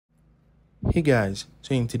Hey guys,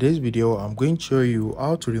 so in today's video I'm going to show you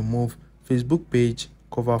how to remove Facebook page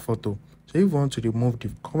cover photo. So if you want to remove the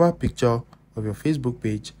cover picture of your Facebook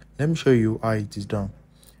page, let me show you how it is done.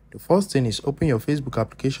 The first thing is open your Facebook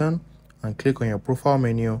application and click on your profile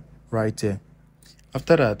menu right here.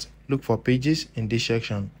 After that, look for pages in this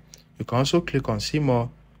section. You can also click on see more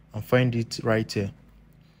and find it right here.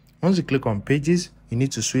 Once you click on pages, you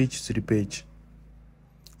need to switch to the page.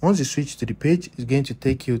 Once you switch to the page, it's going to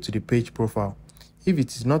take you to the page profile. If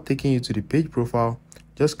it is not taking you to the page profile,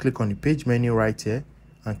 just click on the page menu right here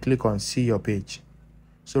and click on see your page.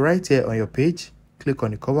 So right here on your page, click on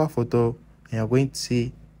the cover photo and you're going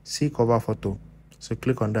to see cover photo. So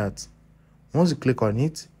click on that. Once you click on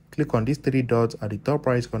it, click on these three dots at the top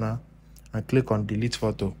right corner and click on delete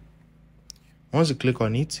photo. Once you click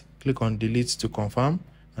on it, click on delete to confirm,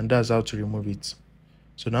 and that's how to remove it.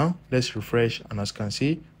 So now let's refresh, and as you can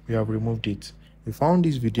see, we have removed it. If you found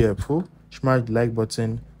this video helpful, smash the like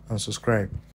button and subscribe.